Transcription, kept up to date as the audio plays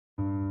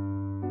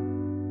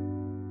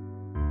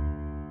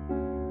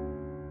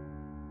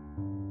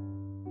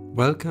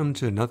Welcome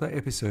to another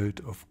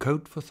episode of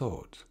Code for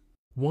Thought.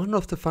 One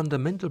of the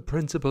fundamental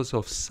principles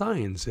of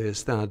science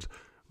is that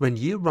when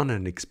you run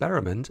an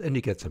experiment and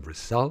you get some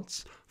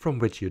results from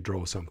which you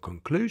draw some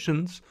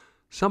conclusions,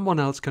 someone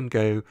else can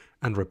go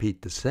and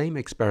repeat the same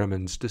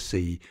experiments to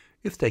see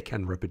if they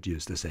can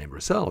reproduce the same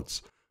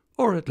results,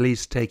 or at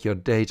least take your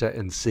data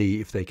and see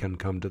if they can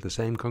come to the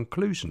same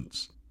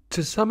conclusions.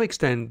 To some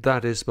extent,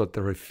 that is what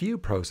the review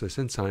process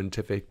in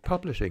scientific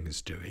publishing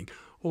is doing,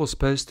 or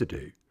supposed to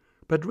do.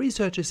 But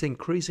research is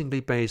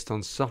increasingly based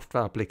on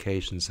software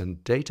applications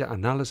and data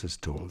analysis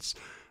tools,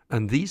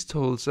 and these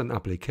tools and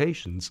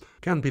applications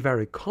can be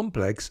very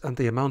complex, and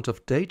the amount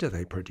of data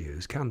they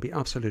produce can be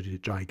absolutely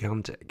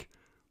gigantic.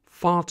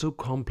 Far too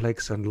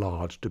complex and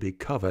large to be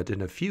covered in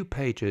a few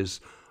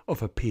pages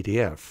of a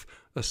PDF,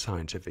 a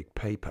scientific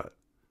paper.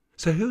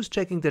 So who's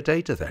checking the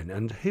data then,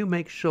 and who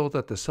makes sure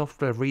that the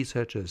software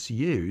researchers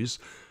use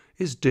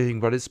is doing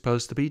what it's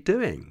supposed to be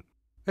doing?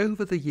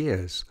 Over the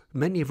years,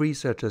 many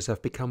researchers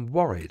have become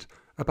worried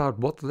about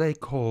what they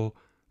call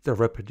the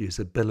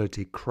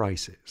reproducibility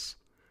crisis.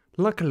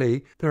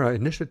 Luckily, there are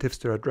initiatives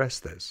to address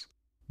this,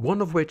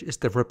 one of which is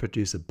the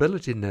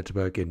Reproducibility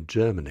Network in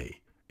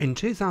Germany. In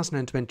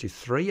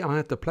 2023, I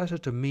had the pleasure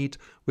to meet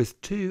with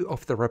two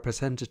of the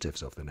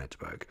representatives of the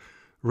network,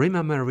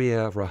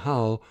 Rima-Maria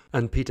Rahal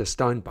and Peter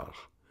Steinbach.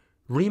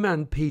 Rima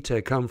and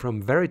Peter come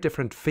from very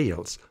different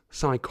fields,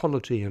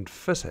 psychology and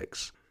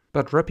physics.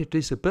 But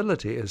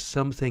reproducibility is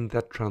something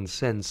that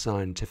transcends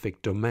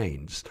scientific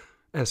domains,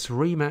 as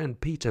Rima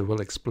and Peter will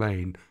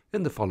explain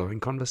in the following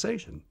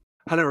conversation.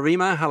 Hello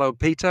Rima, hello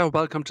Peter,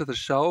 welcome to the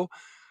show.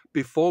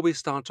 Before we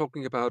start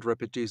talking about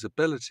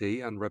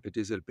reproducibility and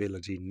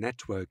Reproducibility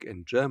Network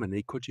in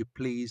Germany, could you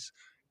please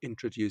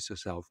introduce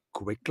yourself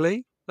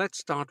quickly? Let's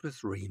start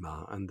with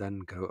Rima and then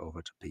go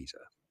over to Peter.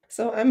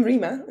 So I'm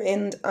Rima,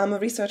 and I'm a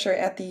researcher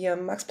at the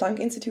Max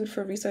Planck Institute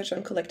for Research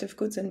on Collective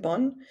Goods in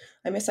Bonn.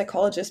 I'm a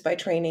psychologist by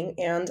training,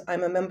 and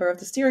I'm a member of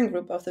the steering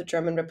group of the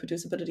German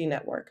Reproducibility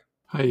Network.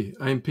 Hi,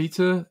 I'm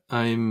Peter.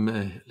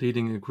 I'm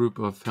leading a group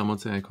of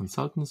Helmholtz AI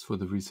consultants for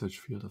the research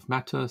field of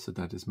matter, so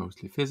that is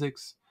mostly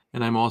physics.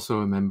 And I'm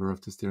also a member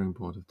of the steering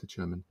board of the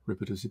German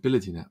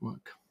Reproducibility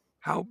Network.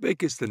 How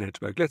big is the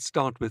network? Let's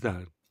start with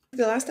that.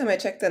 The last time I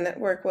checked, the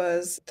network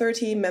was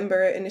 30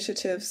 member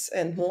initiatives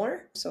and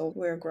more, so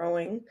we're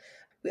growing.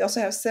 We also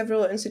have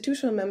several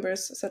institutional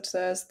members, such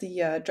as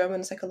the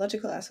German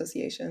Psychological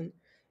Association.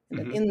 And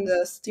then in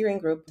the steering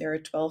group, there are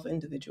 12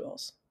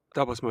 individuals.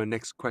 That was my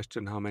next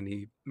question, how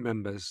many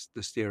members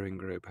the steering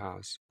group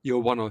has.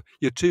 You're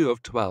two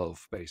of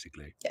 12,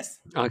 basically. Yes.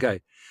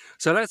 Okay,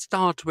 so let's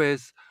start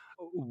with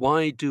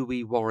why do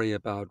we worry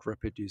about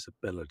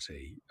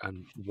reproducibility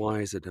and why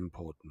is it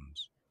important?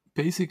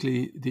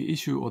 Basically, the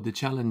issue or the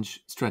challenge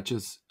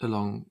stretches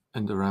along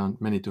and around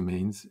many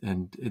domains,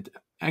 and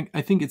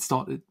I think it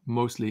started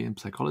mostly in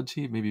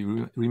psychology. Maybe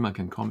Rima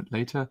can comment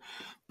later.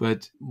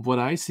 But what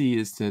I see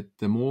is that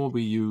the more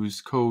we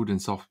use code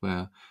and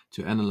software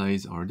to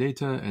analyze our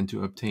data and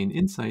to obtain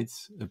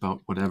insights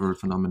about whatever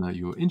phenomena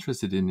you're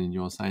interested in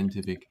your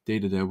scientific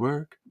day-to-day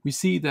work, we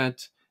see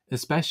that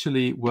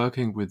especially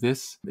working with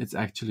this, it's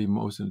actually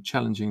most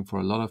challenging for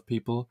a lot of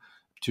people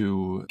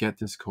to get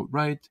this code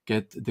right,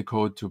 get the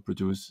code to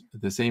produce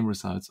the same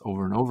results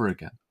over and over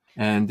again.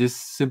 And this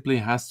simply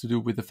has to do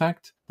with the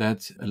fact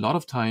that a lot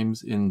of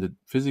times in the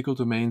physical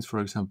domains, for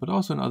example, but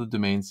also in other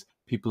domains,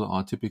 people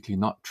are typically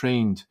not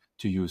trained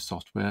to use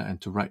software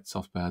and to write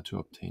software to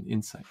obtain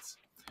insights.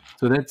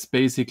 So that's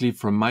basically,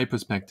 from my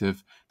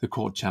perspective, the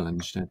core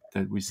challenge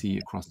that we see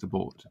across the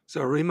board.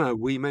 So Rima,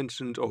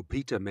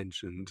 Peter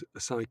mentioned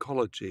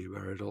psychology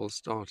where it all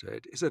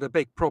started. Is it a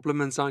big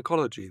problem in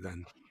psychology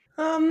then?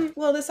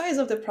 Well, the size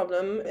of the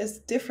problem is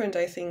different,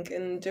 I think,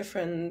 in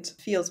different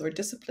fields or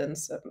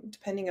disciplines,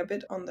 depending a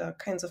bit on the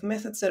kinds of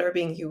methods that are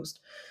being used.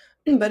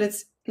 But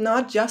it's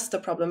not just a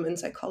problem in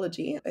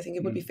psychology. I think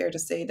it would be fair to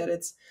say that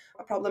it's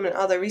a problem in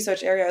other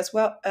research areas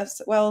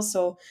as well.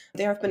 So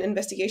there have been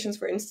investigations,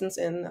 for instance,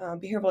 in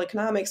behavioral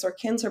economics or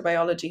cancer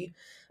biology,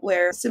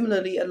 where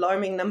similarly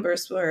alarming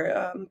numbers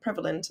were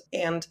prevalent.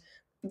 And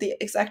the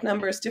exact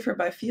numbers differ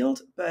by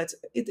field, but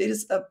it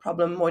is a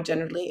problem more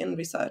generally in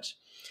research.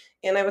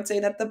 And I would say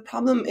that the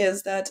problem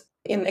is that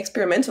in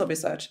experimental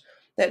research,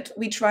 that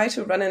we try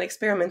to run an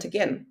experiment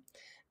again,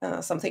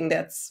 something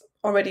that's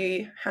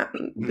already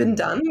been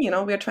done. We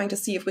are trying to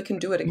see if we can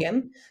do it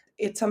again.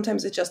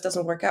 Sometimes it just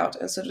doesn't work out.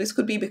 And so this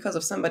could be because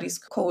of somebody's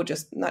code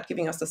just not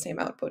giving us the same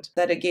output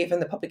that it gave in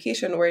the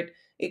publication, or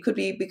it could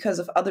be because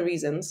of other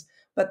reasons.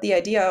 But the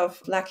idea of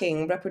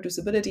lacking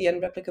reproducibility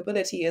and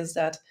replicability is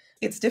that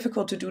it's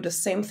difficult to do the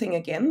same thing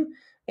again.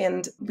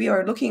 And we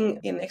are looking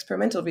in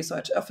experimental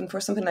research often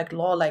for something like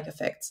law-like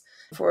effects,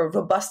 for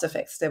robust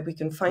effects that we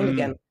can find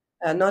again,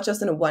 not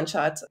just in a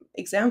one-shot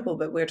example,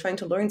 but we're trying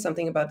to learn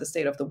something about the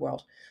state of the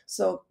world.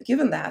 So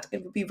given that,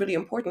 it would be really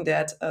important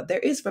that there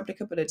is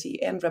replicability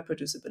and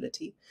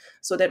reproducibility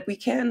so that we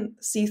can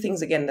see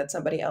things again that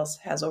somebody else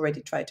has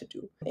already tried to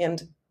do.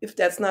 And if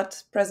that's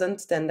not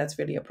present, then that's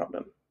really a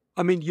problem.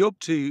 I mean, you're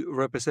two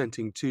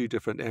representing two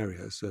different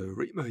areas. So,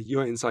 Rima,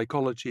 you're in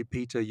psychology.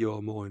 Peter,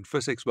 you're more in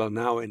physics. Well,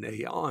 now in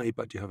AI,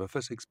 but you have a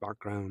physics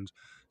background.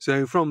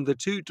 So, from the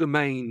two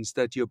domains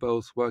that you're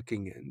both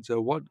working in,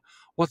 so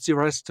what's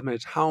your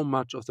estimate? How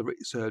much of the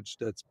research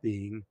that's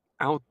being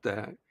out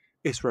there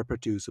is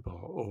reproducible,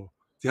 or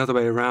the other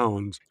way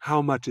around?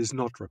 How much is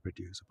not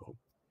reproducible?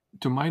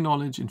 To my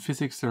knowledge, in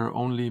physics, there are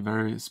only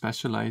very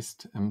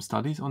specialized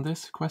studies on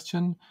this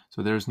question.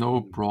 So there's no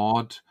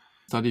broad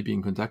study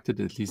being conducted,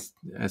 at least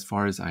as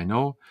far as I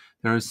know.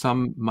 There are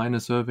some minor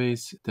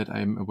surveys that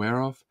I'm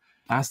aware of.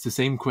 Ask the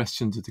same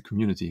question to the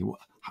community.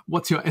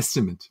 What's your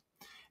estimate?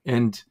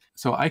 And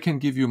so I can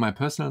give you my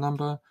personal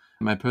number.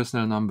 My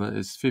personal number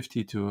is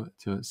 50 to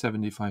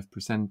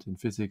 75% in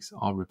physics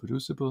are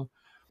reproducible,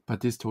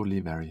 but this totally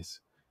varies.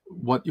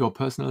 What your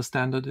personal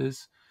standard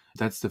is,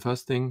 that's the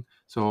first thing.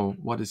 So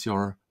what is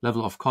your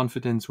level of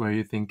confidence where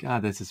you think,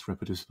 this is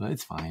reproducible,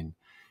 it's fine.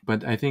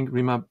 But I think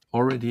Rima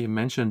already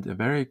mentioned a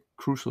very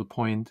crucial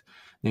point,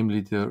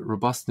 namely the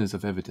robustness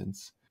of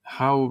evidence.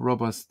 How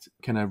robust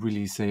can I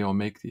really say or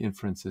make the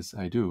inferences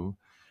I do?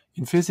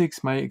 In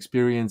physics, my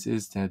experience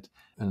is that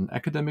at an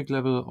academic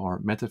level or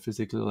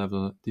metaphysical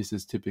level, this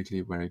is typically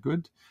very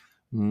good.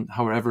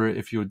 However,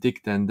 if you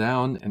dig then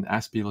down and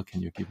ask people,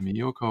 can you give me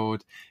your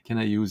code? Can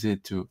I use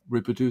it to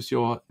reproduce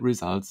your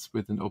results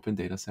with an open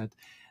data set?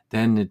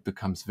 Then it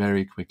becomes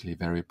very quickly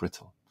very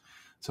brittle.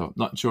 So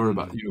not sure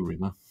about you,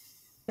 Rima.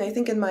 I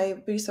think in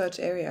my research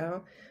area,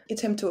 I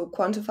attempt to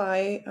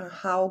quantify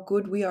how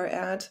good we are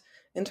at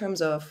in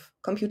terms of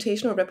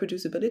computational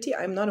reproducibility.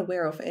 I'm not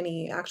aware of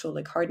any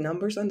actual hard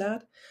numbers on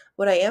that.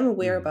 What I am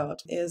aware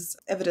about is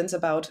evidence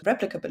about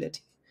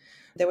replicability.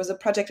 There was a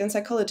project in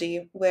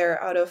psychology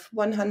where out of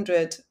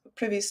 100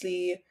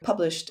 previously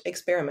published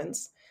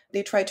experiments,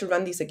 they tried to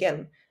run these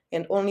again,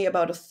 and only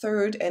about a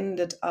third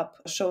ended up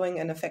showing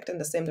an effect in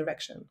the same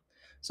direction.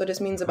 So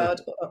this means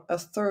about a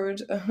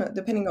third,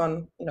 depending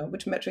on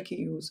which metric you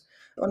use,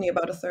 only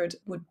about a third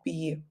would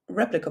be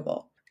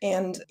replicable.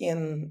 And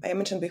I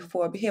mentioned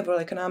before, behavioral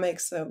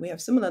economics, we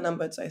have similar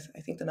numbers. I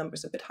think the number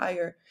is a bit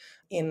higher.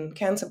 In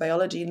cancer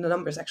biology, the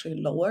number is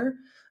actually lower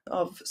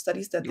of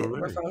studies that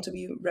were found to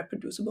be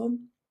reproducible.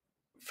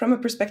 From a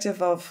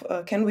perspective of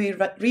can we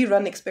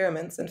rerun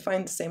experiments and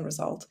find the same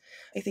result,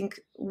 I think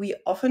we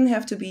often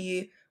have to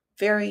be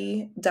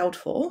very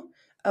doubtful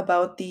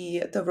about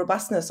the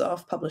robustness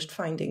of published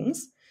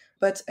findings.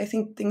 But I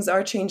think things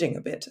are changing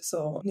a bit.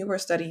 So newer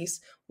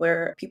studies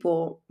where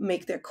people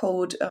make their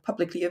code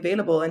publicly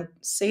available and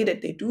say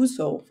that they do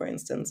so, for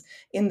instance,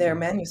 in their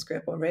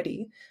manuscript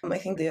already. I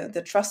think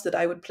the trust that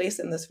I would place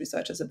in this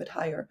research is a bit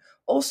higher.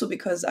 Also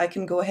because I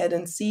can go ahead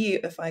and see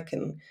if I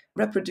can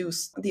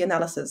reproduce the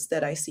analysis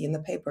that I see in the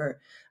paper,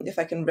 if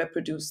I can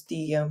reproduce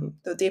the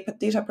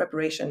data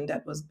preparation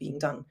that was being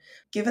done.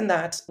 Given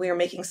that we are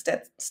making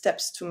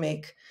steps to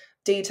make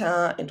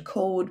data and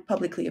code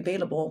publicly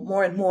available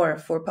more and more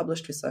for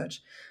published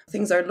research,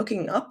 things are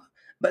looking up,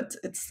 but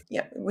it's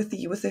with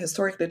the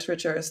historic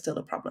literature is still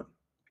a problem.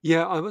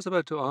 Yeah, I was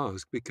about to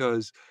ask,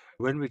 because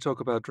when we talk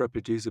about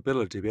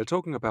reproducibility, we are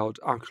talking about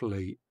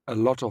actually a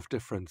lot of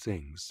different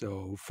things.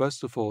 So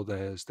first of all,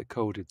 there's the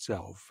code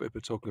itself. If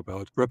we're talking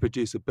about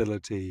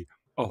reproducibility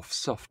of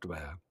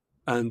software.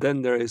 And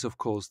then there is, of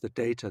course, the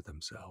data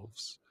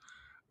themselves.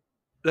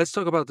 Let's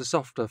talk about the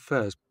software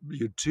first.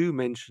 You too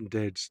mentioned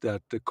it,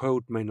 that the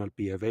code may not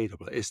be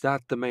available. Is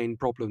that the main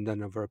problem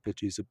then of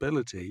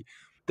reproducibility,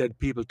 that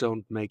people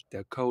don't make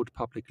their code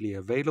publicly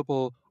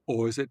available?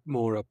 Or is it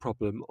more a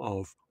problem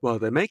of, well,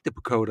 they make the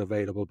code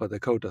available, but the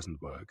code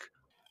doesn't work?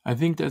 I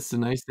think that's the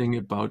nice thing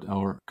about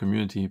our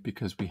community,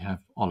 because we have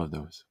all of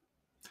those.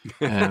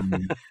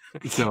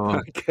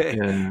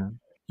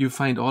 You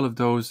find all of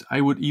those.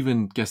 I would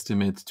even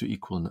guesstimate to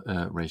equal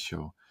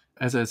ratio.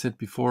 As I said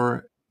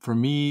before, for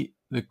me,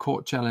 the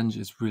core challenge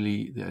is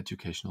really the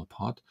educational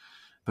part.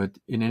 But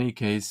in any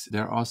case,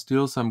 there are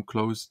still some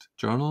closed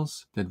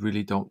journals that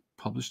really don't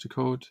publish the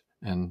code,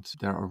 and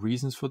there are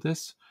reasons for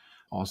this.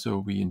 Also,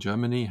 we in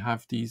Germany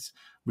have these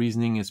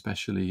reasoning,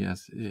 especially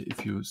as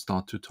if you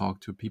start to talk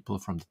to people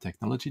from the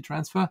technology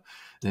transfer,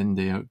 then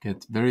they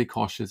get very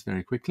cautious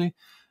very quickly.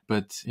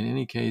 But in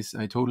any case,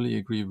 I totally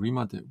agree,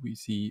 Rima, that we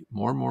see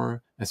more and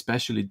more,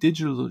 especially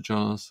digital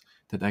journals,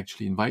 that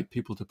actually invite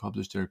people to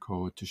publish their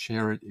code, to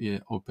share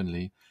it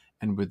openly,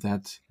 and with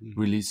that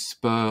really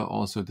spur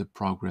also the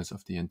progress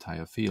of the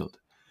entire field,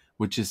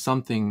 which is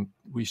something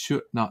we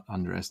should not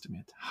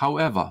underestimate.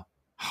 However,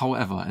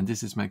 and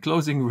this is my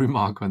closing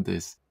remark on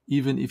this,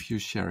 even if you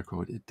share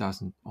code, it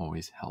doesn't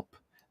always help.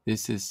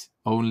 This is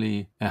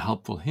only a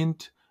helpful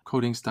hint.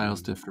 Coding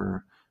styles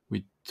differ.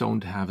 We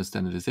don't have a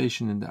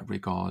standardization in that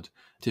regard,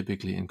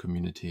 typically in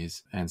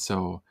communities. And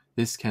so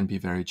this can be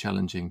very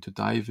challenging to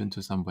dive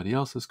into somebody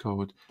else's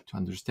code, to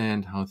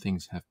understand how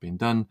things have been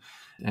done.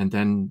 And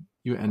then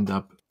you end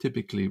up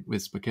typically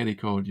with spaghetti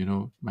code.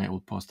 My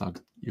old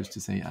postdoc used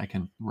to say, I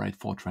can write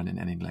Fortran in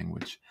any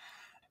language.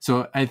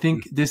 So I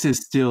think this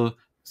is still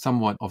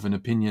somewhat of an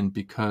opinion,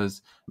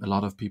 because a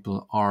lot of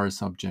people are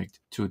subject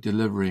to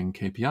delivering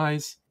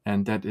KPIs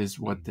And that is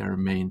what their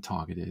main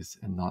target is,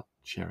 and not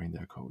sharing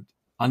their code,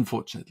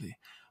 unfortunately.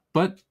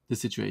 But the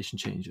situation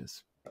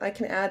changes. I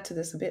can add to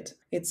this a bit.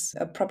 It's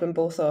a problem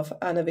both of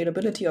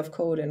unavailability of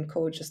code and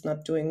code just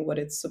not doing what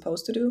it's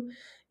supposed to do.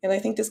 And I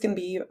think this can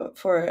be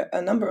for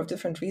a number of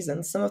different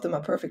reasons. Some of them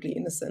are perfectly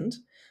innocent,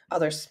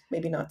 others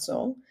maybe not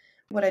so.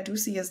 What I do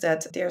see is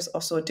that there's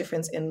also a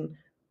difference in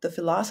the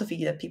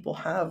philosophy that people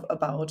have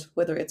about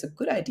whether it's a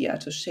good idea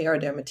to share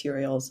their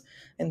materials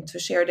and to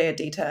share their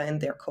data and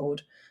their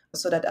code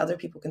so that other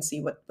people can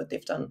see what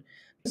they've done.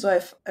 So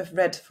I've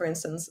read, for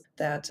instance,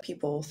 that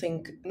people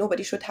think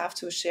nobody should have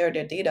to share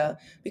their data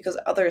because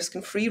others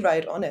can free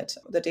write on it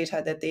the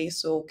data that they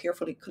so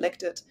carefully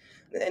collected,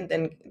 and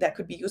then that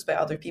could be used by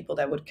other people.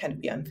 That would kind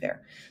of be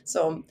unfair.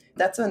 So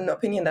that's an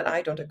opinion that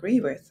I don't agree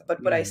with.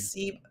 But what I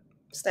see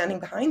standing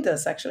behind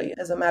this actually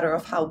as a matter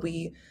of how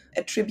we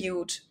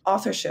attribute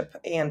authorship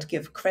and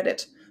give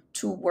credit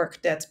to work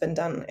that's been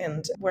done.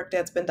 And work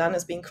that's been done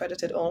is being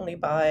credited only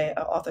by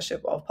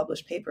authorship of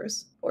published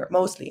papers, or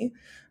mostly.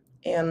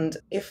 And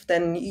if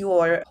then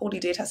your holy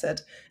data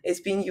set is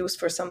being used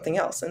for something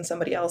else and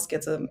somebody else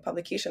gets a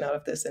publication out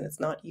of this and it's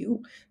not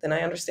you, then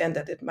I understand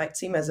that it might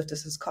seem as if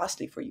this is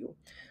costly for you.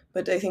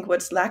 But I think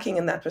what's lacking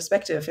in that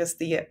perspective is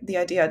the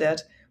idea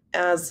that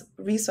as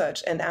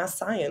research and as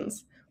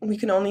science, we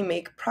can only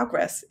make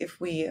progress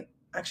if we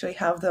actually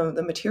have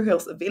the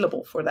materials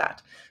available for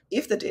that.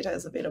 If the data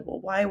is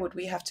available, why would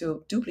we have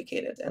to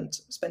duplicate it and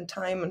spend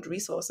time and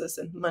resources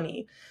and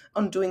money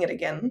on doing it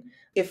again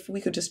if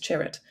we could just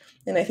share it?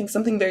 And I think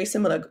something very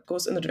similar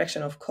goes in the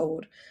direction of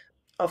code.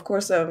 Of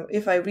course,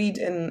 if I read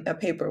in a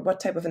paper what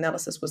type of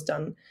analysis was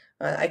done,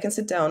 I can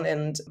sit down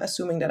and,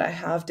 assuming that I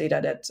have data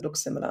that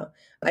looks similar,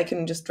 I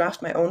can just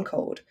draft my own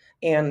code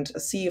and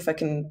see if I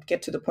can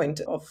get to the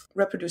point of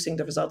reproducing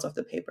the results of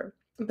the paper.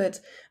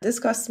 But this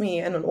costs me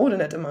an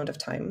inordinate amount of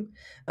time.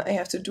 I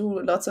have to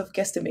do lots of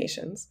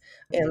guesstimations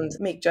and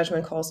make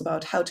judgment calls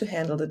about how to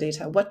handle the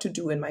data, what to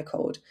do in my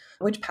code,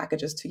 which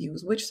packages to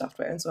use, which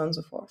software, and so on and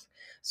so forth.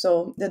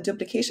 So the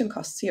duplication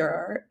costs here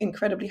are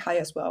incredibly high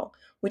as well,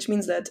 which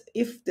means that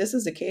if this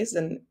is the case,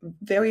 then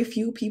very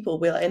few people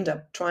will end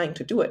up trying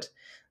to do it.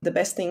 The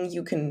best thing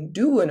you can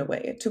do in a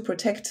way to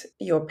protect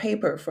your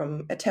paper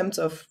from attempts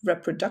of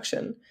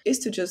reproduction is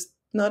to just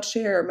not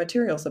share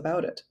materials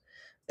about it.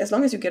 As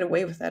long as you get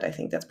away with that, I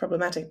think that's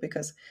problematic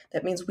because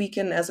that means we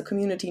can, as a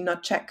community,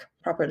 not check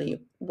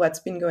properly what's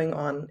been going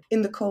on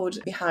in the code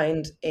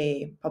behind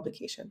a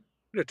publication.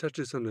 It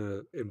touches on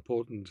an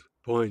important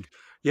point.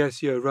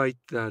 Yes, you're right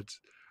that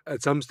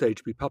at some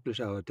stage we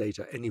publish our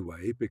data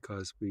anyway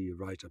because we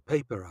write a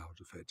paper out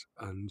of it.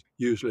 And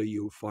usually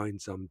you'll find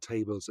some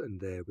tables in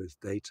there with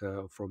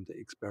data from the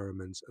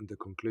experiments and the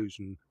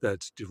conclusion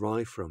that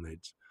derive from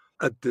it.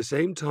 At the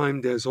same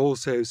time, there's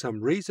also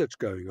some research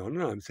going on.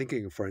 And I'm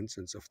thinking, for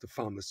instance, of the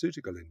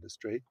pharmaceutical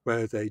industry,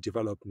 where they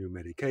develop new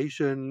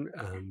medication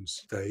and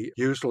they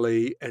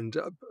usually end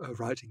up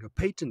writing a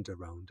patent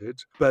around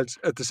it. But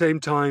at the same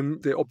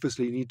time, they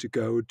obviously need to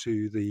go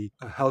to the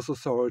health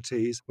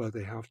authorities where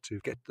they have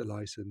to get the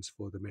license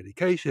for the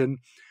medication.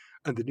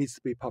 And it needs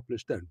to be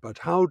published then. But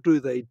how do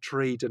they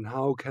treat and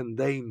how can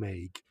they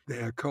make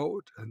their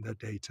code and their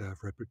data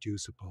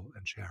reproducible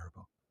and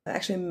shareable?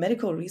 Actually,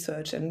 medical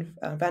research and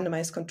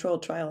randomized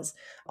controlled trials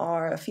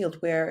are a field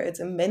where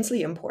it's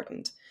immensely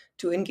important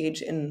to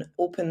engage in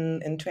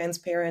open and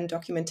transparent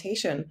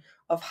documentation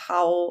of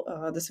how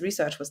this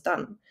research was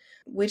done,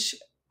 which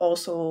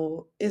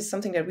also is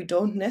something that we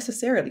don't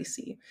necessarily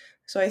see.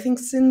 So I think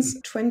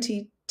since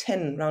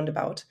 2010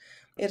 roundabout,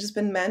 it has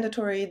been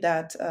mandatory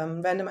that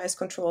randomized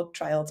controlled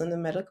trials in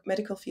the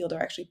medical field are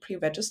actually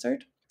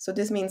pre-registered. So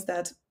this means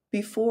that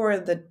before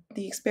the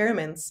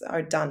experiments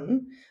are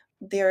done,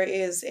 there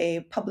is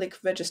a public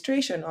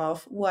registration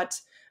of what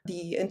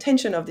the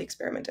intention of the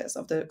experiment is,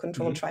 of the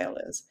controlled trial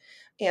is.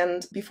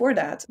 And before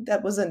that,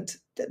 that wasn't,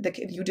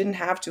 you didn't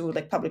have to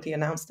publicly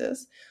announce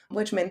this,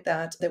 which meant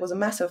that there was a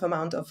massive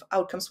amount of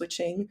outcome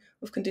switching,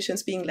 of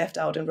conditions being left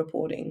out in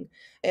reporting,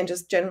 and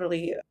just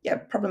generally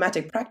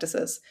problematic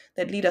practices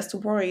that lead us to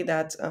worry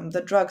that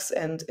the drugs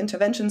and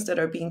interventions that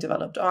are being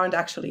developed aren't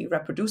actually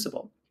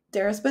reproducible.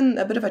 There has been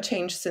a bit of a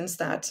change since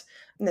that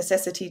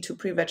necessity to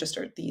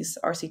pre-register these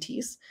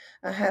RCTs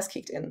has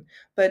kicked in.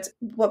 But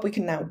what we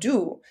can now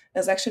do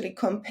is actually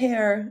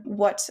compare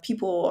what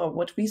people or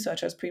what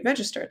researchers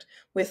pre-registered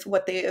with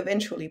what they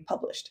eventually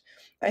published.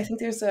 I think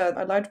there's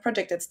a large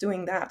project that's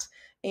doing that.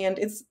 And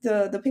it's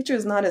the picture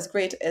is not as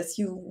great as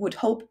you would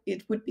hope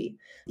it would be,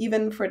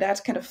 even for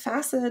that kind of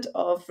facet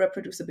of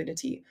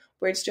reproducibility,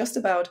 where it's just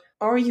about,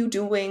 are you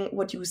doing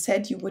what you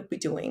said you would be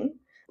doing?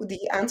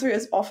 The answer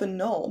is often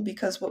no,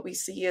 because what we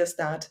see is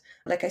that,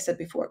 like I said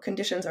before,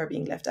 conditions are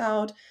being left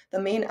out.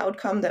 The main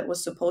outcome that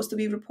was supposed to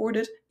be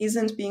reported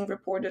isn't being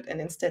reported,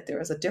 and instead there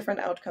is a different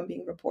outcome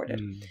being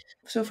reported.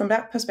 So from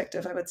that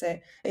perspective, I would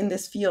say in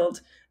this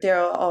field,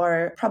 there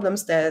are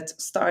problems that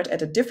start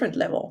at a different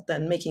level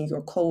than making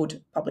your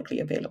code publicly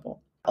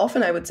available.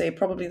 Often I would say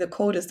probably the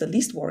code is the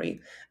least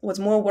worry. What's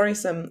more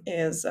worrisome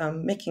is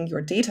making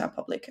your data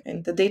public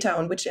and the data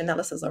on which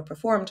analyses are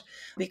performed,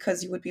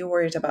 because you would be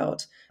worried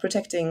about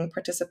protecting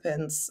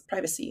participants'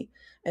 privacy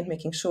and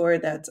making sure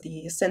that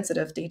the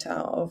sensitive data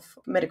of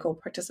medical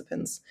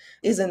participants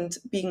isn't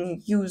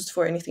being used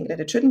for anything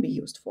that it shouldn't be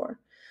used for.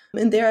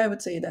 And there I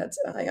would say that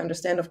I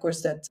understand, of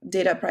course, that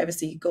data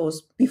privacy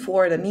goes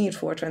before the need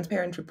for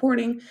transparent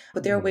reporting,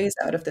 but there are ways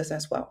out of this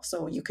as well.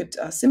 So you could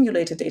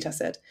simulate a data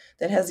set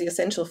that has the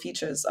essential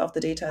features of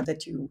the data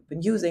that you've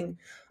been using.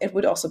 It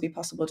would also be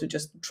possible to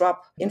just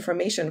drop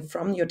information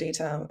from your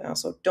data.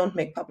 So don't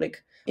make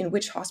public in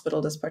which hospital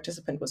this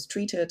participant was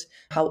treated,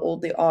 how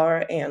old they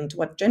are, and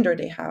what gender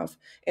they have.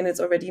 And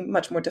it's already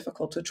much more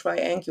difficult to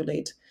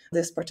triangulate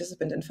this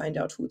participant and find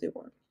out who they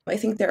were. I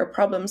think there are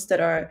problems that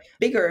are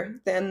bigger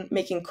than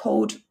making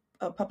code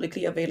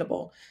publicly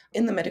available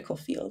in the medical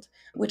field,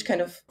 which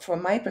kind of,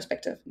 from my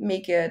perspective,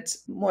 make it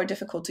more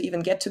difficult to even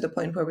get to the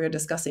point where we're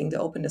discussing the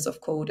openness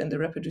of code and the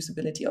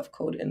reproducibility of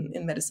code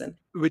in medicine.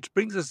 Which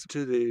brings us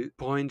to the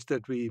point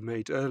that we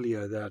made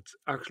earlier, that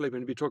actually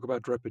when we talk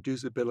about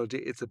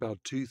reproducibility, it's about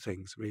two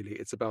things, really.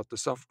 It's about the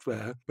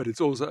software, but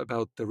it's also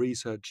about the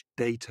research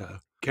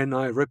data. Can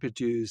I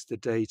reproduce the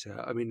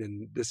data? I mean,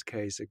 in this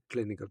case,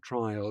 clinical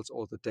trials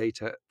or the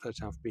data that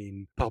have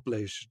been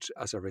published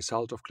as a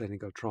result of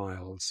clinical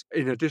trials.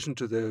 In addition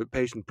to the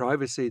patient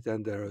privacy,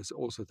 then there is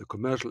also the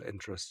commercial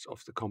interests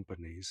of the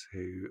companies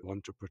who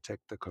want to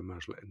protect the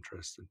commercial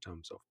interests in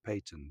terms of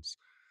patents.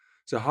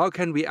 So how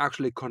can we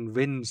actually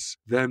convince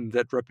them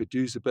that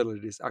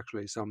reproducibility is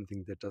actually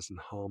something that doesn't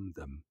harm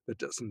them, that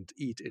doesn't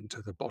eat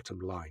into the bottom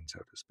line, so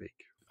to speak?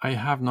 I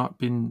have not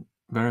been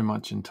very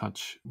much in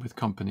touch with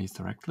companies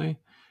directly.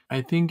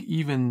 I think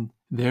even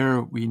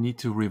there we need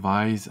to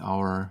revise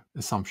our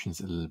assumptions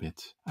a little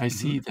bit. I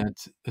see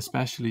that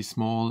especially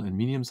small and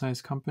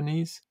medium-sized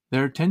companies,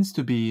 there tends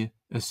to be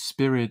a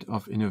spirit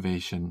of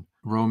innovation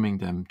roaming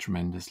them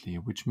tremendously,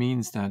 which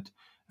means that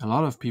a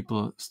lot of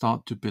people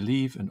start to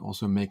believe and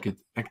also make it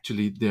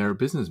actually their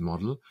business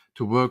model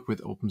to work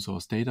with open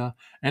source data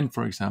and,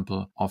 for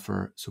example,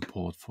 offer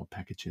support for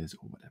packages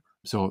or whatever.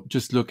 So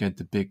just look at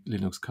the big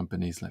Linux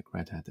companies like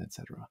Red Hat,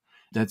 etc.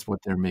 That's what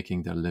they're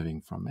making their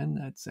living from. And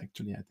that's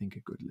actually, I think, a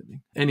good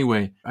living.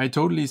 Anyway, I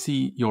totally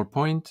see your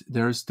point.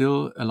 There is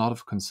still a lot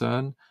of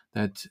concern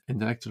that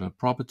intellectual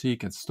property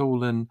gets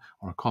stolen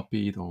or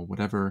copied or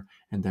whatever,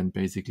 and then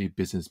basically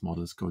business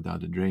models go down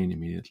the drain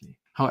immediately.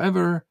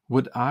 However,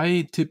 what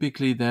I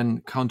typically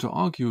then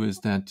counter-argue is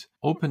that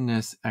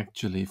openness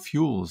actually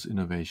fuels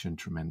innovation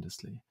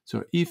tremendously.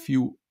 So if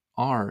you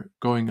are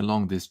going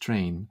along this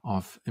train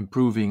of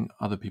improving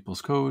other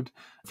people's code,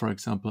 for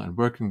example, and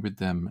working with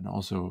them and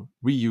also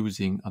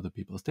reusing other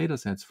people's data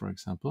sets, for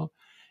example,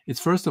 it's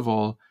first of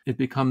all, it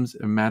becomes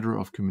a matter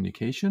of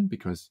communication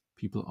because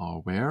people are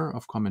aware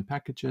of common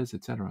packages,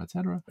 etc.,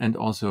 and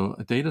also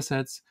data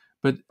sets.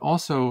 But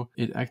also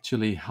it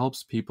actually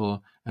helps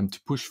people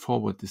to push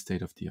forward the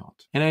state of the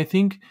art. And I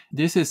think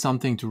this is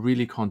something to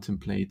really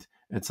contemplate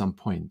at some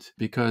point,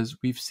 because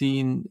we've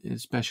seen,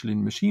 especially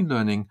in machine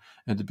learning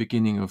at the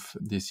beginning of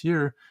this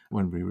year,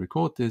 when we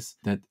record this,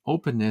 that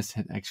openness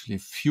had actually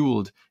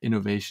fueled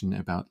innovation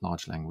about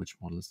large language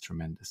models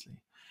tremendously.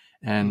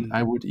 And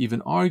I would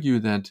even argue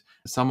that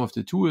some of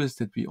the tools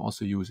that we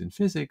also use in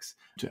physics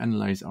to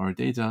analyze our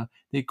data,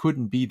 they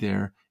couldn't be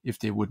there if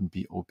they wouldn't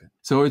be open.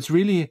 So it's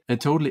really a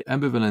totally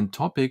ambivalent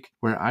topic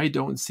where I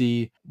don't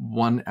see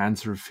one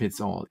answer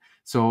fits all.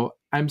 So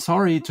I'm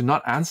sorry to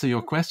not answer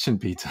your question,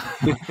 Peter,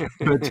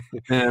 but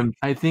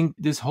I think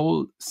this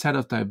whole set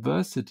of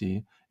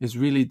diversity is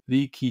really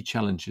the key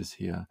challenges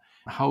here.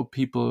 How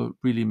people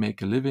really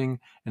make a living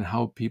and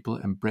how people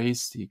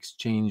embrace the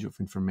exchange of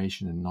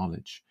information and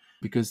knowledge.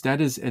 Because that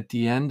is at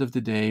the end of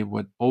the day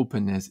what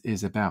openness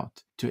is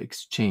about, to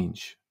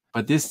exchange.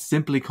 But this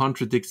simply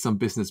contradicts some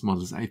business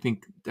models. I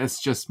think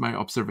that's just my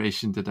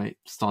observation that I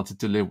started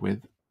to live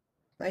with.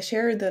 I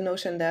share the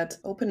notion that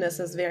openness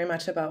is very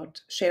much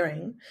about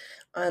sharing.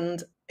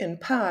 And in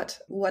part,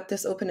 what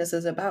this openness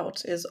is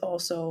about is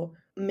also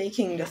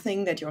making the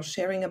thing that you're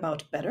sharing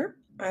about better.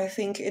 I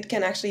think it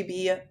can actually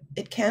be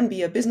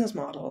a business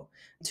model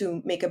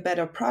to make a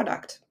better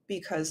product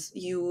because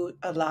you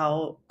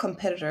allow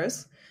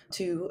competitors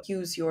to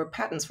use your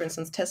patents. For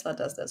instance, Tesla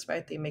does this,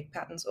 right? They make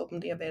patents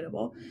openly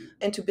available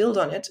and to build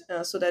on it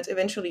so that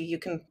eventually you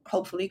can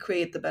hopefully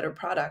create the better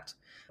product.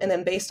 And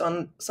then based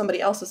on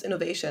somebody else's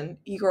innovation,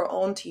 your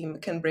own team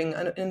can bring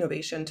an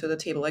innovation to the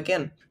table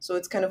again. So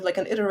it's kind of like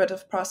an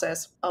iterative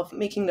process of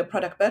making the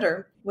product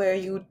better, where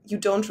you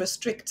don't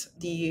restrict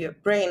the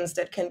brains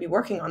that can be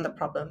working on the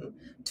problem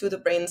to the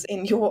brains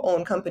in your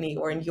own company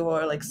or in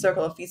your like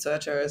circle of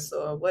researchers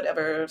or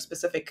whatever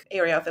specific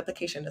area of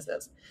application this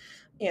is.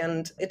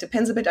 And it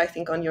depends a bit, I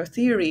think, on your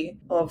theory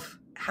of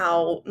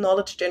how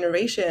knowledge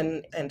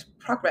generation and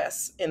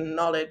progress in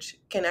knowledge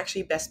can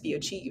actually best be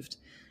achieved.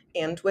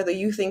 And whether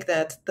you think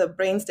that the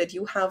brains that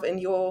you have in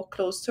your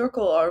closed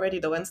circle are already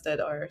the ones that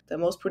are the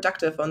most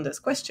productive on this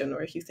question,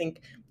 or if you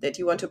think that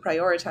you want to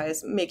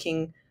prioritize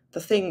making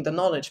the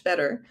knowledge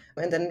better.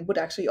 And then it would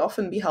actually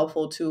often be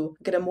helpful to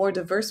get a more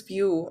diverse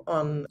view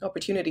on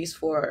opportunities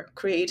for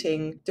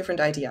creating different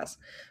ideas.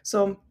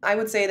 So I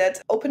would say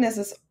that openness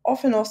is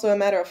often also a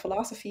matter of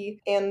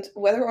philosophy, and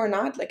whether or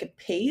not like it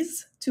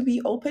pays to be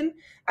open,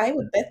 I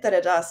would bet that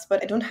it does,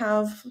 but I don't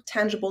have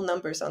tangible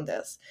numbers on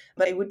this.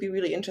 But I would be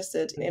really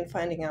interested in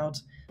finding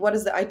out what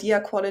is the idea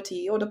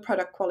quality or the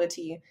product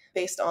quality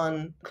based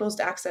on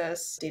closed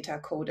access, data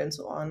code, and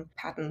so on,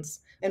 patents,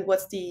 and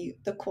what's the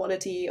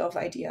quality of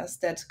ideas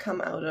that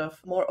come out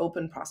of more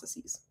open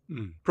processes.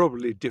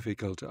 Probably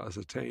difficult to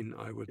ascertain,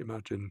 I would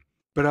imagine.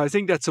 But I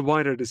think that's a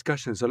wider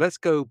discussion. So let's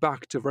go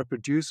back to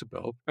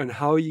reproducible and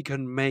how you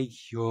can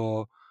make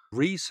your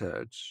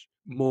research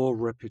more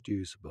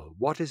reproducible.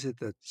 What is it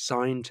that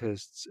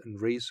scientists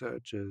and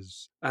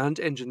researchers and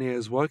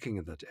engineers working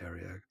in that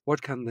area,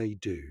 what can they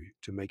do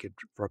to make it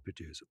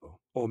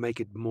reproducible or make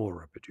it more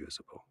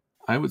reproducible?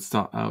 I would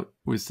start out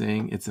with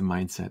saying it's a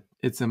mindset.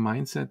 It's a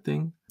mindset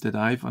thing that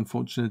I've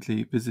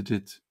unfortunately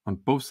visited on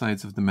both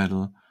sides of the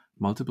medal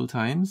multiple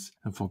times,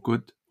 and for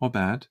good or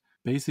bad.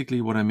 Basically,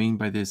 what I mean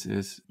by this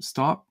is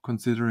stop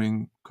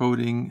considering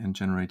coding and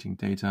generating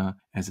data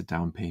as a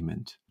down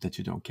payment that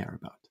you don't care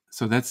about.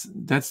 So that's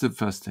the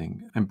first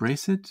thing.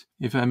 Embrace it,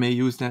 if I may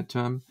use that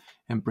term.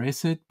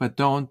 Embrace it, but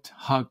don't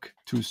hug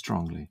too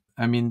strongly.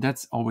 I mean,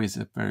 that's always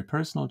a very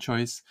personal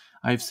choice.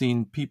 I've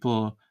seen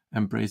people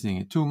embracing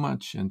it too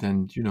much and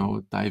then,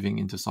 diving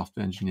into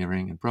software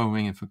engineering and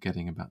programming and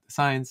forgetting about the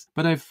science.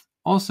 But I've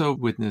also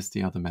witnessed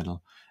the other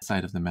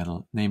side of the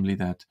medal, namely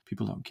that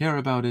people don't care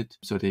about it,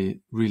 so they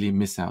really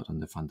miss out on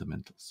the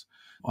fundamentals.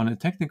 On a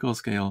technical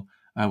scale,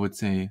 I would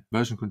say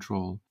version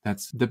control,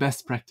 that's the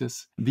best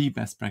practice.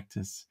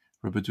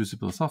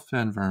 Reproducible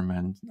software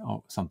environment,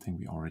 something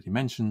we already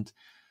mentioned.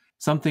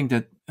 Something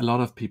that a lot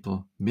of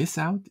people miss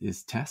out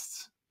is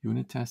tests,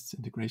 unit tests,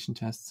 integration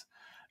tests,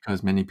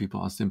 because many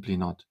people are simply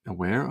not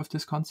aware of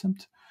this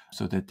concept,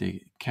 so that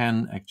they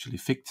can actually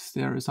fix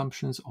their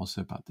assumptions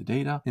also about the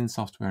data in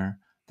software.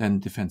 Then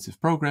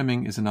defensive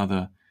programming is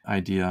another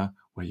idea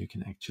where you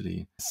can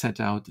actually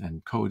set out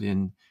and code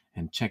in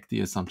and check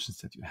the assumptions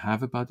that you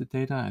have about the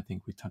data. I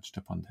think we touched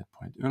upon that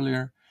point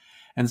earlier.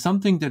 And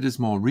something that is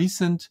more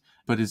recent,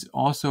 but is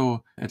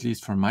also, at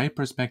least from my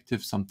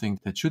perspective, something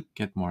that should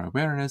get more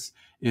awareness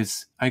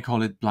is, I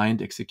call it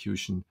blind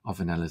execution of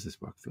analysis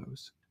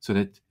workflows. So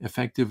that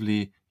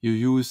effectively you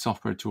use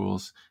software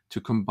tools to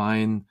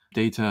combine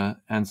data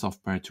and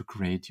software to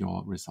create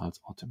your results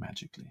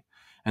automatically.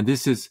 And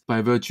this is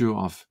by virtue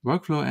of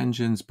workflow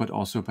engines, but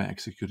also by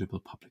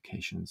executable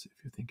publications, if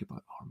you think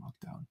about R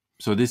Markdown.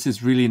 So this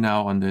is really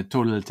now on the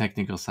total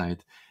technical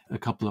side, a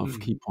couple of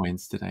key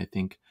points that I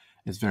think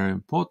is very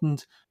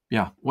important.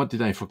 Yeah, what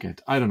did I forget?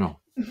 I don't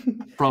know.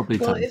 Probably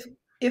Well, time.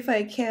 if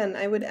I can,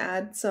 I would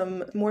add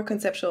some more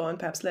conceptual and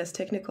perhaps less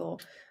technical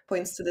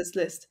points to this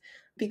list.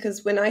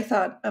 Because when I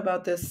thought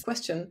about this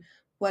question,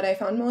 what I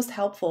found most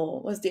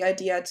helpful was the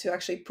idea to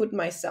actually put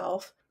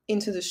myself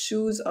into the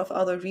shoes of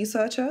other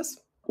researchers,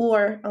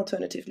 or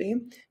alternatively,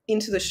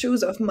 into the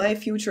shoes of my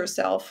future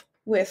self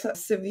with a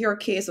severe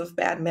case of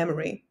bad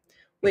memory,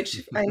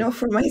 which I know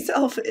for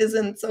myself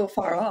isn't so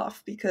far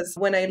off, because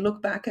when I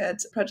look back at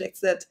projects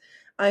that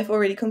I've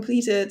already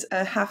completed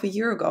half a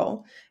year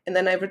ago, and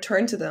then I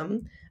return to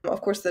them.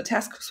 Of course, the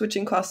task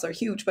switching costs are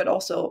huge, but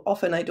also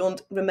often I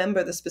don't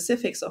remember the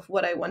specifics of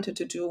what I wanted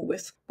to do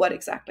with what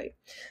exactly.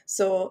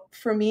 So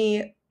for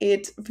me,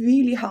 it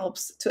really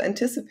helps to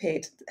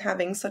anticipate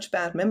having such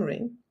bad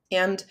memory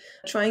and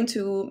trying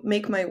to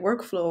make my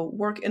workflow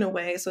work in a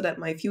way so that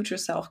my future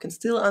self can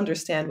still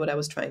understand what I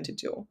was trying to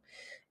do.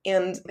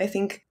 And I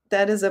think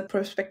that is a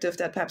perspective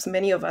that perhaps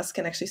many of us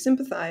can actually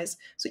sympathize.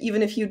 So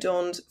even if you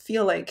don't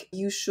feel like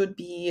you should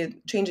be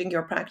changing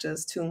your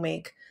practice to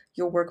make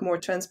your work more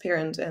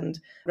transparent and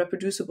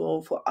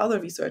reproducible for other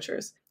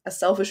researchers, a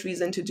selfish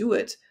reason to do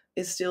it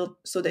is still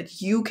so that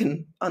you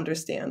can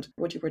understand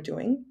what you were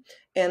doing.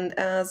 And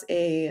as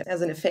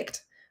an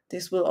effect,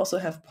 this will also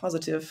have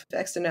positive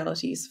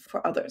externalities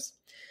for others.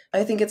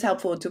 I think it's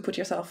helpful to put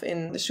yourself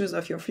in the shoes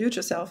of your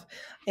future self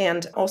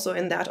and also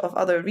in that of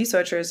other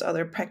researchers,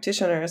 other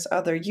practitioners,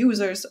 other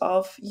users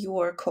of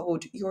your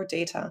code, your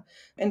data,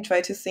 and try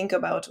to think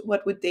about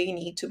what would they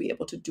need to be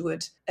able to do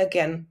it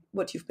again,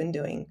 what you've been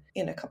doing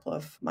in a couple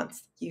of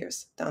months,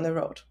 years down the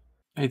road.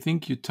 I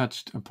think you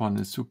touched upon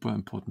a super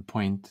important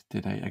point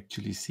that I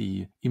actually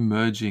see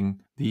emerging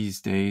these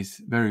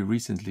days very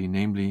recently,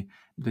 namely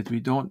that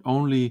we don't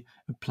only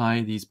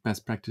apply these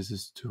best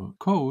practices to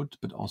code,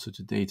 but also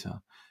to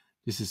data.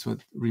 This is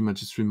what Rima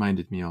just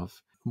reminded me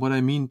of. What I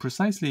mean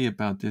precisely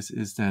about this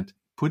is that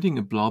putting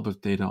a blob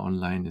of data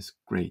online is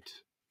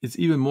great. It's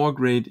even more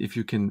great if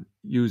you can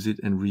use it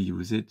and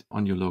reuse it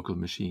on your local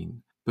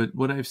machine. But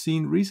what I've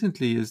seen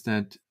recently is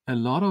that a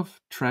lot of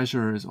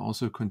treasure is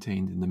also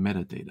contained in the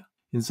metadata.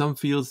 In some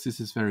fields, this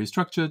is very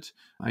structured.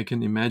 I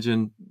can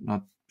imagine,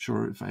 not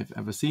sure if I've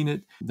ever seen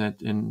it,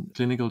 that in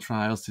clinical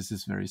trials, this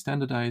is very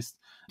standardized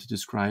to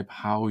describe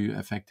how you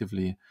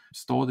effectively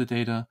store the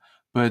data.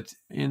 But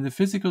in the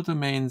physical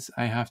domains,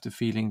 I have the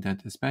feeling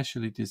that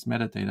especially this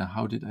metadata,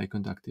 how did I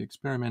conduct the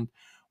experiment?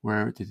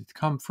 Where did it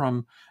come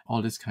from?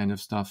 All this kind of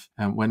stuff.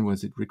 And when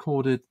was it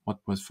recorded? What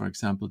was, for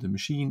example, the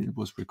machine it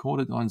was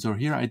recorded on? So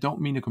here I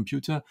don't mean a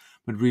computer,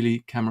 but really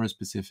camera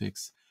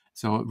specifics.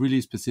 So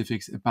really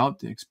specifics about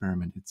the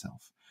experiment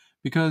itself.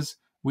 Because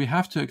we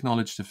have to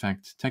acknowledge the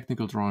fact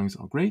technical drawings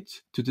are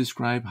great to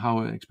describe how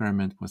an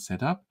experiment was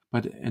set up.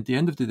 But at the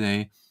end of the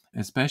day,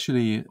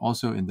 especially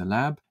also in the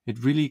lab,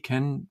 it really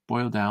can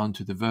boil down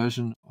to the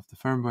version of the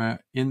firmware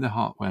in the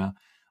hardware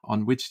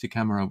on which the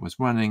camera was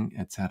running,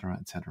 etc.,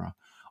 etc.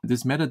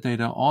 This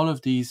metadata, all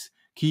of these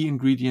key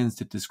ingredients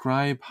that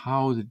describe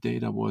how the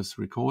data was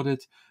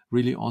recorded,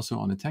 really also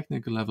on a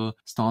technical level,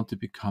 start to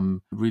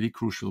become really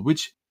crucial,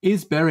 which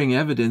is bearing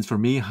evidence for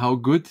me how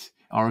good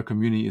our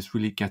community is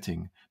really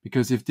getting.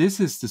 Because if this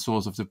is the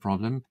source of the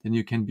problem, then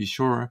you can be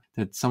sure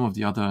that some of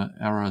the other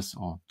errors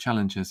or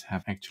challenges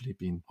have actually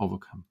been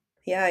overcome.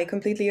 Yeah, I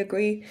completely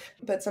agree.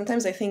 But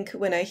sometimes I think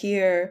when I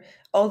hear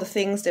all the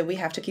things that we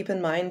have to keep in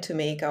mind to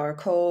make our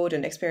code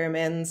and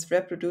experiments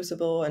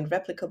reproducible and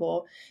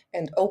replicable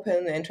and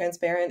open and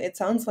transparent, it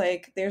sounds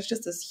like there's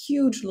just this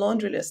huge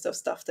laundry list of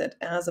stuff that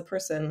as a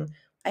person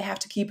I have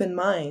to keep in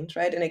mind,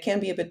 right? And it can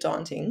be a bit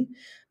daunting.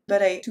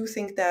 But I do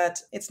think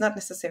that it's not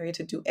necessary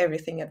to do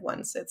everything at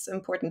once. It's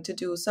important to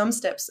do some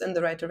steps in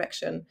the right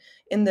direction,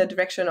 in the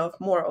direction of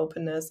more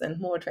openness and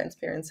more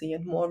transparency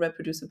and more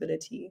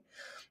reproducibility.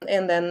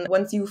 And then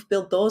once you've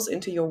built those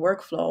into your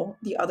workflow,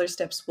 the other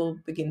steps will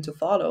begin to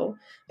follow,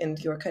 and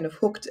you're kind of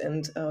hooked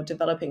and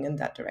developing in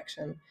that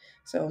direction.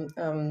 So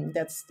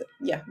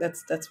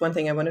that's one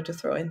thing I wanted to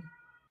throw in.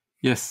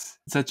 Yes,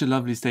 such a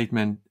lovely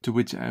statement to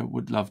which I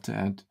would love to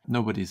add,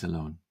 nobody's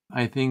alone.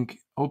 I think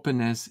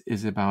openness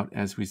is about,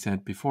 as we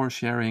said before,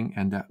 sharing,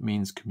 and that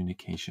means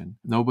communication.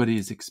 Nobody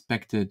is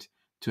expected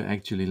to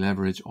actually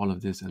leverage all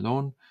of this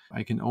alone.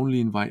 I can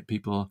only invite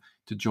people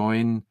to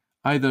join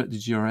either the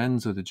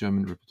GRNs or the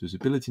German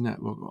Reproducibility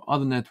Network or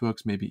other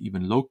networks, maybe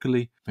even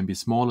locally, maybe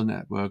smaller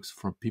networks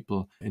for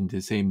people in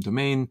the same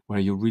domain where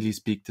you really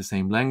speak the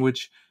same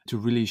language, to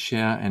really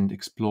share and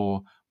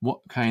explore what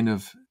kind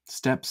of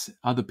steps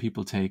other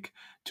people take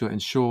to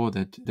ensure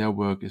that their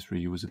work is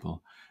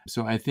reusable.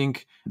 So I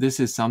think this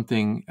is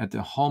something at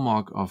the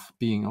hallmark of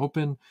being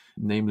open,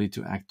 namely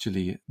to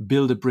actually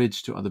build a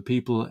bridge to other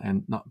people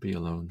and not be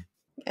alone.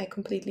 I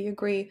completely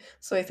agree.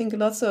 So I think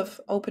lots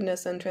of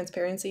openness and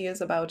transparency is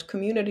about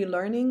community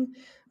learning,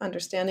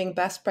 understanding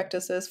best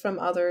practices from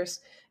others,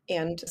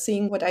 and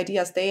seeing what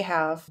ideas they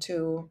have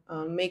to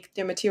make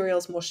their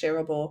materials more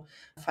shareable,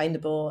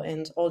 findable,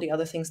 and all the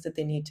other things that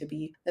they need to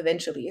be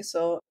eventually.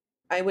 So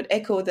I would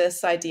echo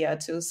this idea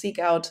to seek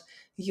out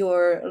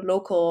your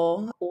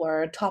local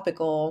or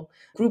topical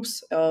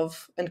groups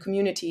of and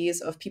communities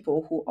of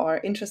people who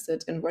are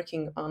interested in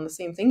working on the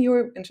same thing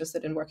you're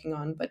interested in working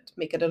on, but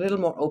make it a little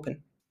more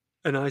open.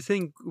 And I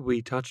think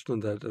we touched on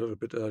that a little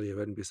bit earlier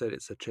when we said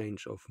it's a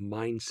change of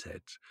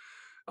mindset.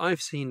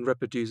 I've seen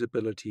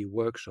reproducibility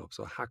workshops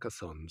or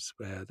hackathons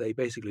where they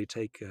basically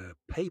take a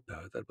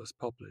paper that was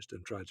published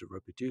and try to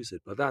reproduce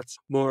it. But that's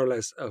more or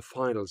less a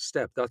final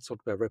step. That's not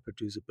where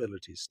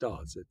reproducibility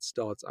starts. It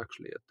starts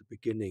actually at the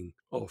beginning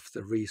of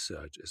the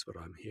research, is what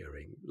I'm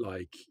hearing.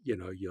 Like,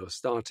 you're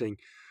starting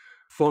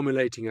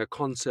formulating a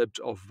concept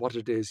of what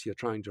it is you're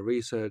trying to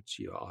research.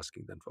 You're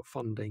asking them for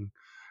funding,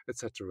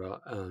 etc.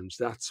 And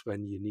that's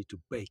when you need to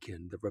bake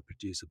in the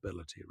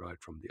reproducibility right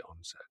from the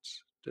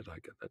onset. Did I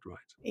get that right?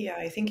 Yeah,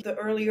 I think the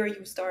earlier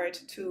you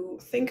start to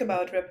think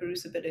about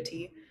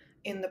reproducibility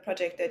in the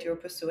project that you're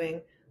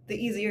pursuing,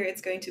 the easier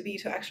it's going to be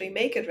to actually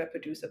make it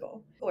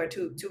reproducible, or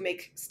to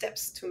make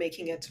steps to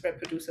making it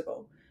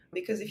reproducible.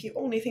 Because if you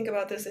only think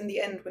about this in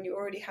the end, when you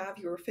already have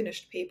your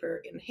finished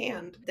paper in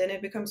hand, then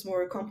it becomes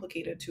more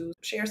complicated to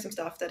share some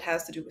stuff that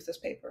has to do with this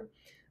paper.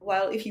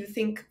 While if you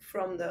think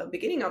from the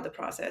beginning of the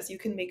process, you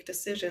can make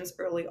decisions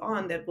early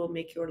on that will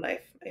make your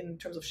life in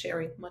terms of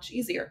sharing much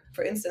easier.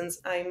 For instance,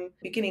 I'm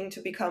beginning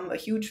to become a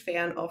huge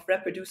fan of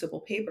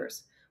reproducible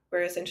papers,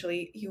 where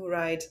essentially you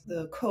write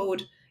the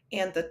code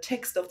and the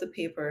text of the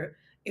paper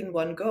in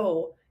one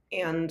go.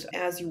 And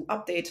as you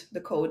update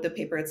the code, the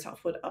paper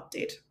itself would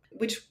update,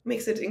 which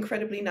makes it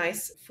incredibly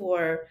nice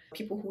for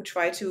people who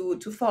try to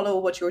follow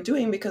what you're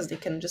doing, because they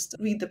can just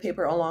read the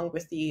paper along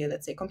with the,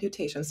 let's say,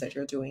 computations that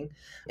you're doing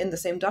in the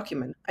same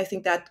document. I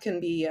think that can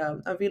be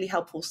a really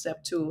helpful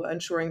step to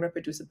ensuring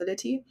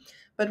reproducibility.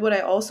 But what I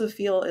also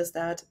feel is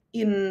that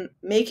in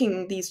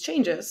making these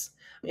changes,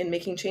 in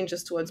making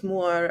changes towards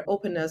more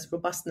openness,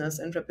 robustness,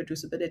 and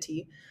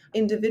reproducibility,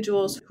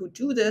 individuals who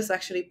do this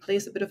actually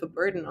place a bit of a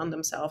burden on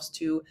themselves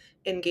to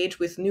engage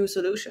with new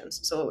solutions.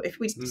 So if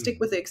we stick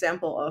with the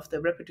example of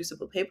the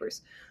reproducible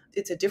papers,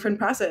 it's a different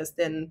process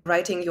than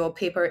writing your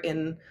paper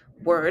in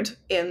Word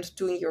and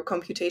doing your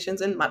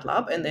computations in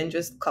MATLAB and then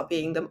just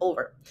copying them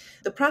over.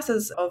 The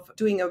process of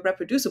doing a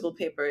reproducible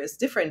paper is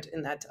different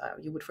in that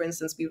you would, for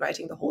instance, be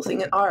writing the whole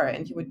thing in R,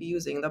 and you would be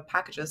using the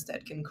packages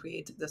that can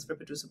create this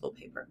reproducible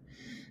paper.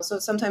 So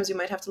sometimes you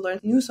might have to learn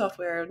new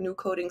software, new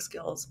coding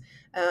skills,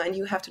 and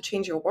you have to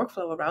change your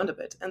workflow around a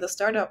bit. And the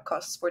startup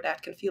costs for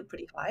that can feel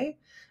pretty high.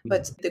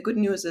 But the good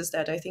news is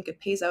that I think it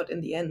pays out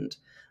in the end,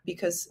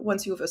 because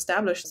once you've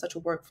established such a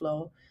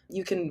workflow,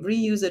 you can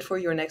reuse it for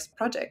your next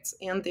projects,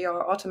 and they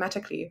are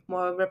automatically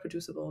more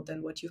reproducible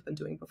than what you've been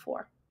doing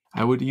before.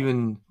 I would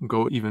even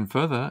go even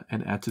further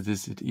and add to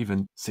this, it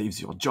even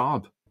saves your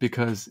job,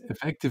 because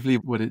effectively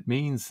what it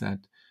means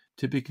that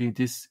typically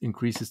this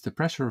increases the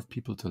pressure of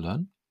people to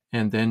learn,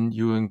 and then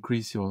you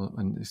increase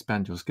and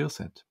expand your skill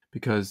set,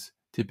 because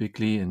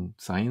typically in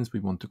science,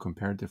 we want to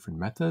compare different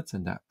methods,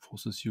 and that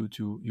forces you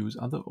to use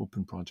other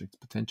open projects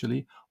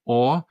potentially.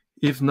 Or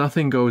if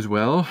nothing goes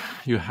well,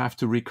 you have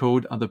to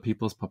recode other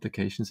people's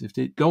publications if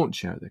they don't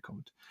share their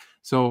code.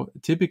 So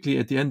typically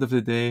at the end of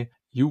the day,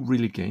 you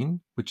really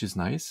gain, which is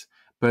nice.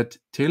 But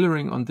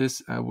tailoring on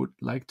this, I would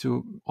like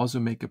to also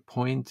make a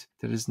point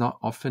that is not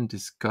often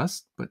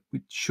discussed, but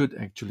we should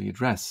actually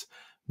address,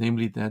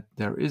 namely that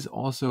there is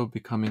also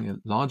becoming a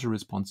larger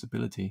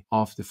responsibility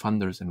of the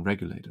funders and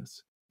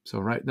regulators. So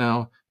right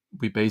now,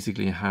 we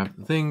basically have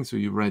the thing. So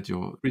you write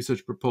your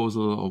research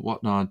proposal or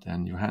whatnot,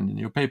 and you hand in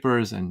your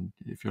papers. And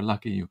if you're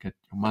lucky, you get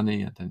your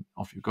money, and then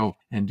off you go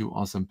and do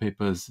awesome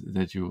papers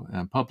that you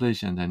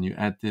publish. And then you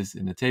add this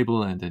in a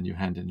table, and then you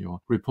hand in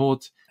your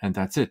report, and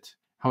that's it.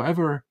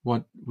 However,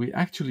 what we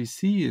actually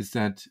see is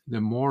that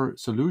the more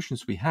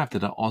solutions we have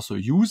that are also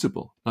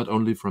usable, not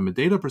only from a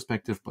data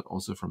perspective, but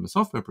also from a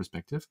software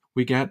perspective,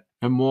 we get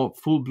a more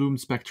full-blown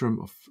spectrum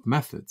of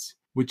methods,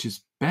 which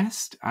is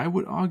best, I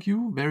would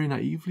argue, very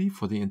naively,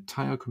 for the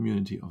entire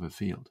community of a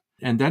field.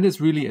 And that is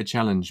really a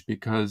challenge,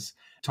 because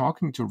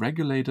talking to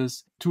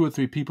regulators, 2 or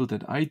 3 people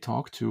that I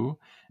talk to,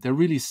 they're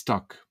really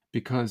stuck,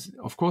 because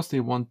of course they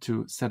want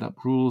to set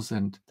up rules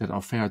and that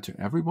are fair to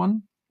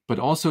everyone, but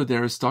also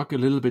they're stuck a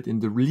little bit in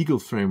the legal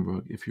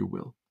framework, if you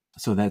will,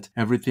 so that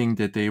everything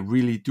that they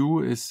really do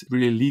is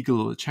really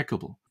legal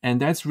checkable.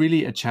 And that's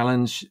really a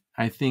challenge,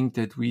 I think,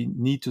 that we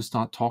need to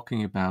start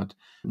talking about,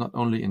 not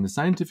only in the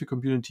scientific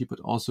community, but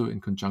also in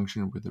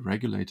conjunction with the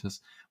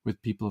regulators,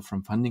 with people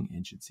from funding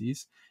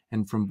agencies.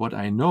 And from what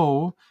I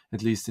know,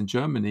 at least in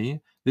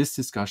Germany, this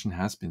discussion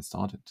has been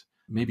started.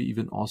 Maybe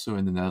even also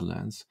in the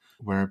Netherlands,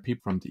 where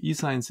people from the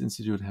eScience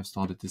Institute have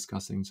started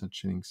discussing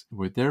such things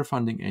with their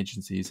funding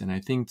agencies. And I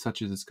think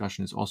such a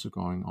discussion is also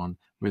going on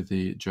with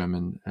the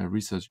German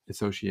Research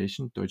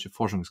Association, Deutsche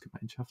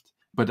Forschungsgemeinschaft.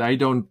 But I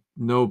don't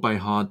know by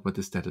heart what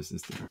the status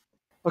is there.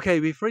 Okay,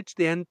 we've reached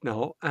the end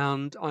now,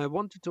 and I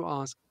wanted to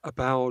ask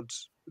about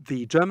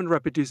the German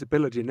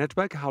Reproducibility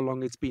Network, how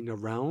long it's been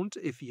around,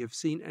 if you've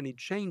seen any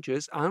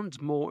changes, and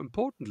more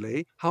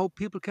importantly, how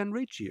people can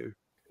reach you.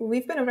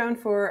 We've been around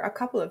for a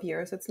couple of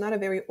years. It's not a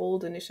very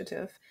old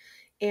initiative.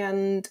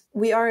 And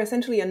we are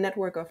essentially a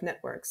network of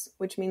networks,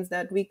 which means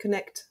that we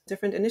connect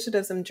different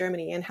initiatives in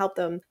Germany and help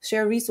them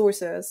share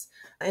resources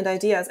and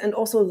ideas, and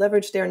also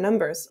leverage their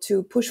numbers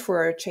to push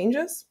for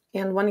changes.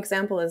 And one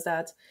example is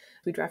that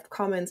we draft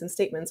comments and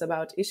statements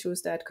about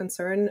issues that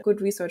concern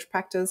good research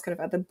practice kind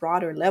of at the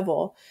broader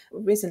level.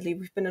 Recently,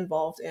 we've been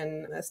involved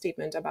in a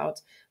statement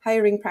about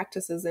hiring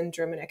practices in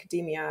German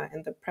academia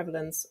and the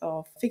prevalence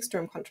of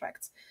fixed-term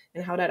contracts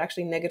and how that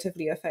actually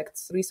negatively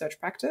affects research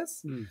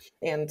practice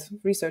and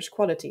research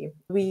quality.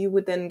 We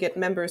would then get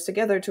members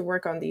together to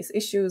work on these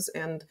issues,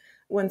 and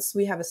once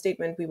we have a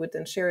statement, we would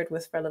then share it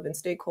with relevant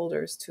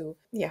stakeholders to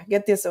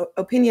get this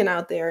opinion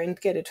out there and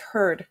get it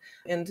heard,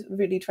 and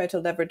really try to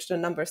leverage the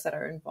numbers that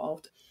are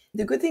involved.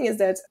 The good thing is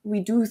that we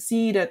do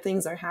see that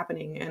things are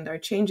happening and are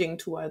changing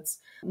towards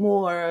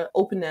more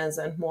openness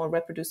and more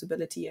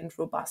reproducibility and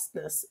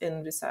robustness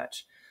in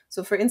research.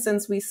 So for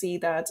instance, we see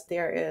that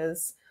there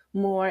is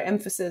more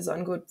emphasis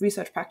on good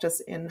research practice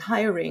in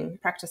hiring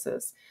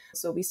practices.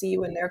 So we see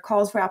when there are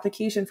calls for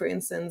application, for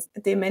instance,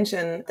 they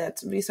mention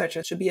that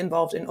researchers should be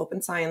involved in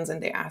open science,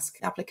 and they ask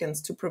applicants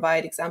to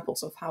provide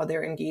examples of how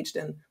they're engaged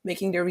in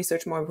making their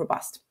research more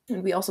robust.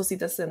 And we also see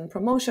this in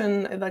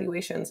promotion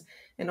evaluations.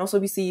 And also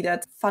we see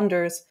that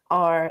funders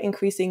are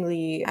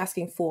increasingly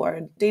asking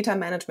for data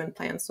management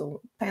plans,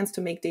 so plans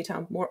to make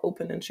data more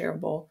open and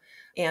shareable,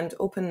 and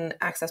open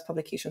access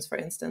publications, for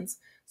instance.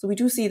 So we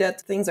do see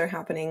that things are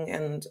happening,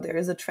 and there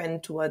is a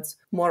trend towards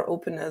more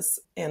openness,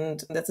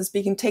 and that is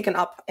being taken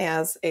up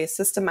as a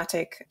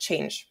systematic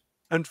change.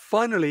 And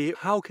finally,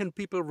 how can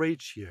people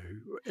reach you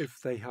if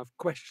they have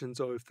questions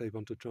or if they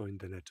want to join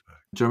the network?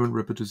 German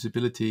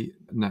Reproducibility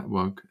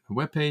Network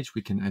webpage.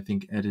 We can, I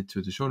think, add it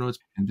to the show notes.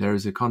 And there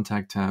is a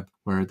contact tab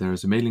where there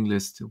is a mailing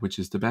list, which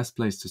is the best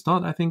place to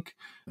start, I think.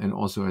 And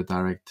also a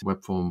direct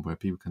web form where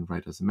people can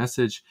write us a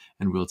message,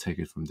 and we'll take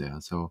it from there.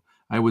 So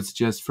I would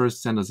suggest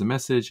first send us a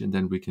message, and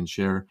then we can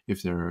share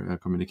if there are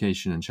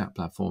communication and chat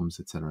platforms,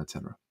 etc.,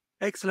 etc.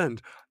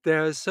 Excellent.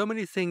 There are so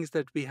many things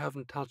that we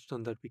haven't touched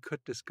on that we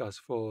could discuss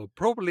for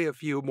probably a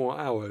few more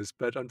hours,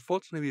 but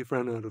unfortunately we've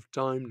run out of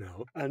time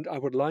now. And I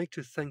would like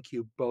to thank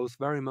you both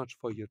very much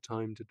for your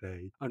time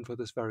today and for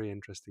this very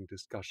interesting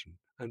discussion.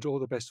 And all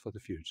the best for the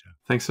future.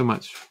 Thanks so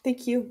much.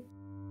 Thank you.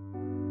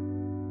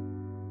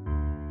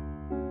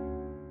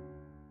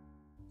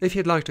 If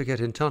you'd like to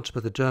get in touch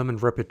with the German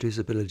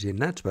Reproducibility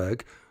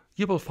Network,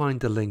 you will find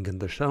the link in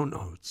the show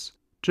notes.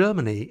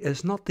 Germany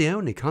is not the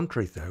only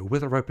country, though,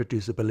 with a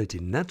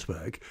reproducibility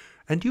network,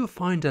 and you'll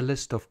find a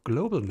list of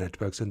global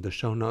networks in the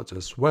show notes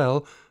as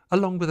well,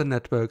 along with the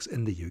networks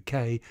in the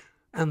UK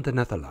and the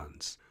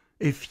Netherlands.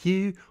 If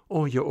you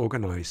or your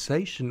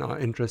organization are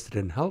interested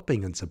in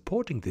helping and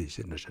supporting these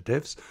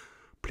initiatives,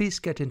 please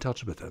get in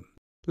touch with them.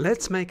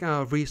 Let's make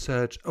our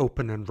research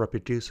open and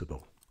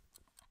reproducible.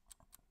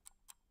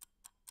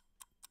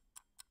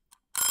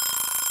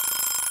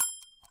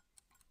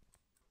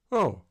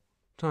 Oh,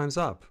 time's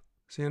up.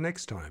 See you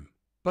next time.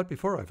 But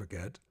before I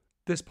forget,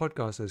 this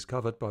podcast is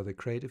covered by the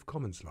Creative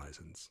Commons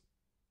license.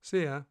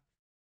 See ya.